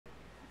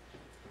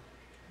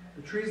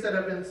The trees that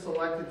have been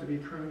selected to be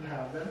pruned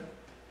have been,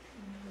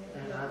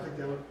 and I think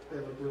they look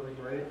really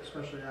great,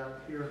 especially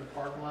out here in the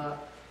parking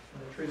lot.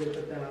 And the tree they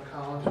put down on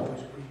Collins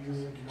was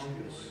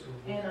humongous.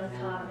 And on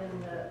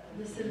Cotton,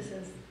 the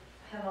citizens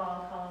have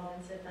all called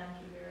and said thank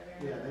you very,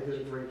 very Yeah, much. they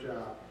did a great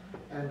job.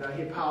 And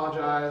he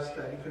apologized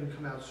that he couldn't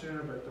come out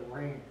sooner, but the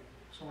rain,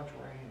 so much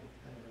rain,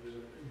 and it was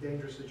a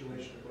dangerous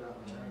situation to go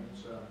out in the rain.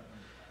 So.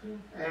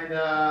 And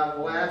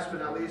last but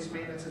not least,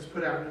 maintenance has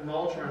put out new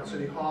mulch around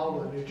City Hall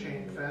with a new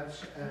chain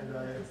fence, and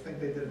I think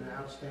they did an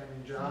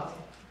outstanding job.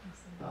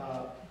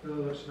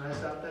 Really looks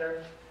nice out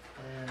there.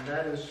 And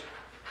that is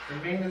the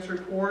maintenance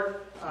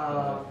report.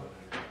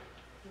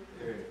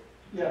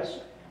 Yes.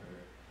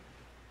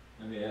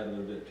 Let me add a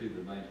little bit to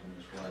the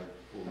maintenance slide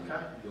before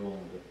we go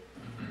on.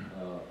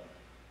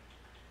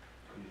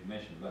 Because you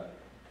mentioned about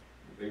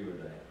the beaver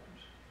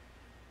dams,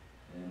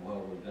 and while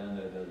we were down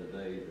there the other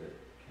day, the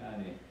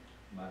county,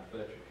 Mike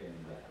Fletcher came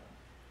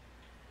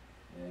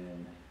down,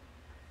 and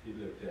he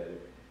looked at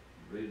it.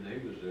 The reason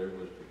he was there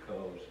was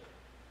because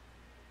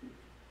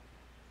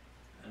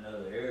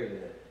another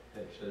area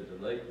had said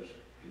the lake was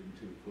getting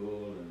too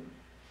full and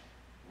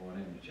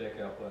wanted him to check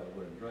out why it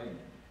wasn't draining.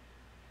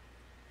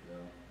 So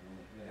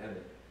it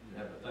didn't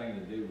have a thing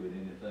to do with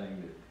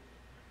anything that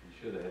he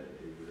should have had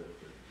to do with it.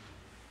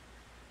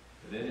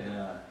 But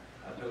anyhow,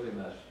 I told him,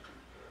 I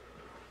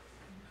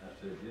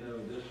said, you know,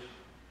 this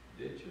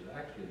ditch is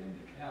actually in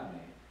the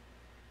county.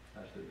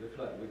 I said, looks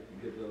like we can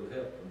get a little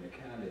help from the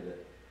county to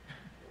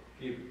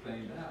keep it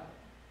cleaned out.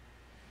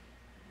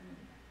 And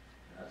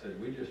I said,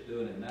 we're just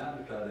doing it now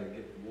to try to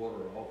get the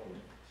water off of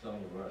some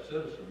of our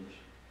citizens,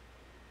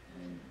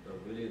 but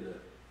we need a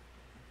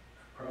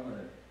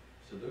permanent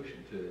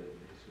solution to it.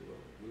 He said,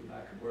 well, we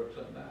might could work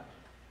something out.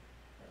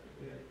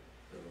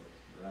 So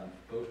I'm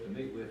supposed to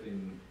meet with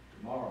him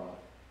tomorrow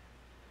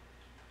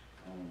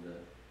on the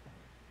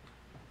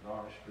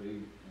Lawrence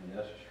Street and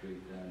Essex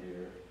Street down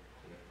here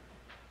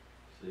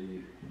to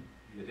see,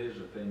 get his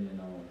opinion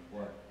on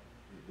what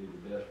would be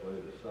the best way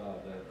to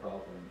solve that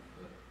problem.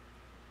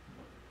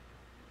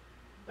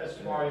 That's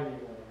tomorrow you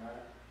meet with him,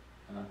 right?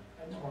 Huh?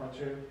 That's tomorrow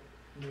too.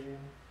 Meeting.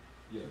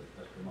 Yeah,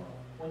 that's tomorrow.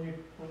 When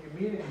you're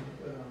meeting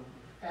with him,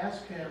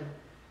 ask him,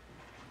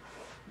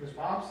 because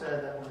Bob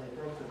said that when they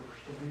broke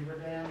the beaver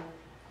dam,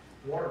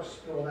 water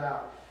spilled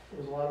out. There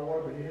was a lot of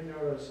water, but he didn't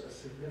notice a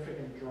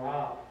significant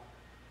drop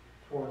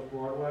towards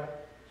Broadway.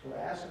 So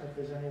ask him if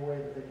there's any way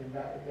that they can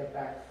get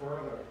back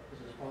further, because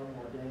there's probably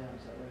more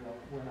dams that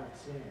we're not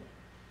seeing.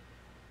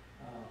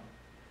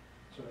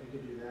 So if you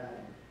could do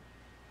that.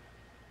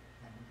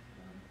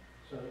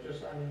 So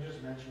just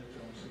mention it to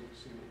him,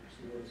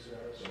 see what he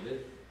says. So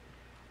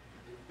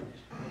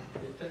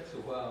it takes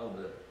a while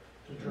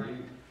to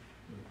drain.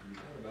 You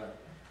got about,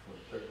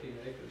 13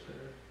 acres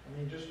there? I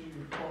mean, just you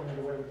pulling it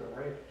away with the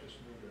rake just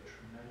moved a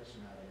tremendous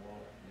amount of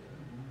water.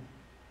 Yeah.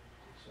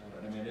 So,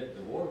 I mean,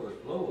 the water was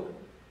flowing,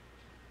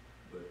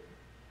 but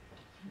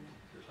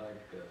just like,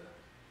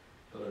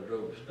 I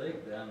drove a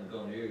stake down and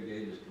going to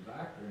irrigate his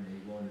tobacco, and he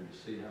wanted to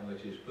see how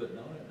much he's putting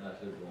on it, and I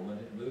said, well, when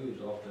it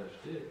moves off that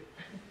stick,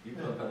 you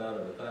pump it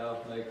out of a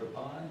 1,000-acre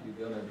pond, you're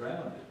going to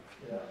drown it.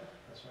 yeah,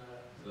 that's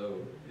right.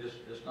 So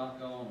it's not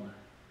going,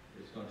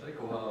 it's going to take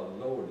a while to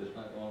lower it. It's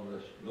not going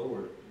to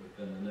lower it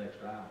within the next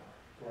hour.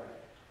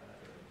 Right.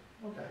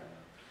 Okay.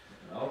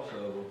 And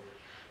also,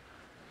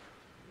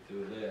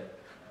 through that,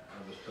 I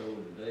was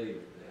told today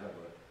that they have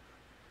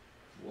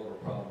a water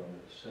problem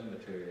at the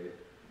cemetery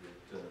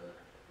that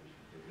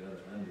they've got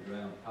an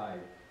underground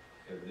pipe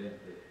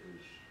evidently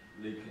is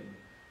leaking.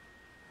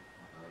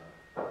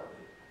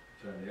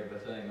 It turned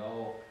everything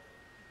off,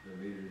 the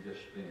meter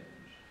just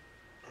spins.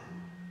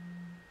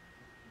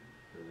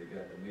 So they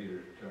got the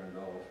meter turned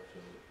off. So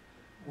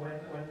When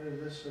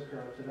did this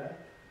occur? Today?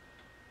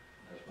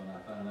 that's when I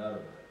found out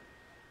about it.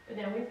 But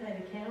now we pay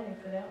the county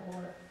for that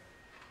water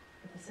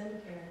at the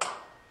cemetery.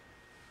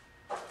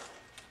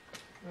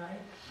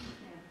 Right?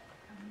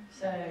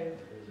 So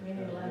we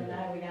need to let them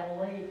know we got a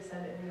leak so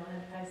that we don't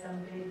have to pay some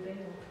big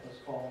bill. Let's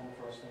call them the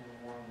first thing in the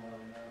morning and let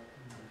them know.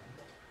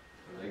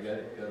 They got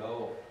it cut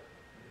off,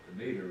 the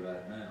meter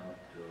right now,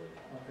 so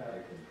Okay.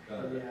 they can So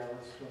cut it. yeah,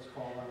 let's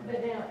call them. But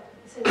now,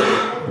 so we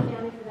pay the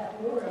county for that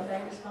water, are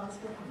they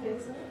responsible for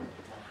fixing it?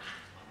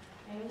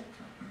 And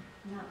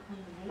Not when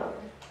they.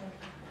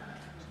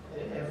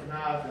 If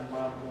not, then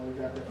Bob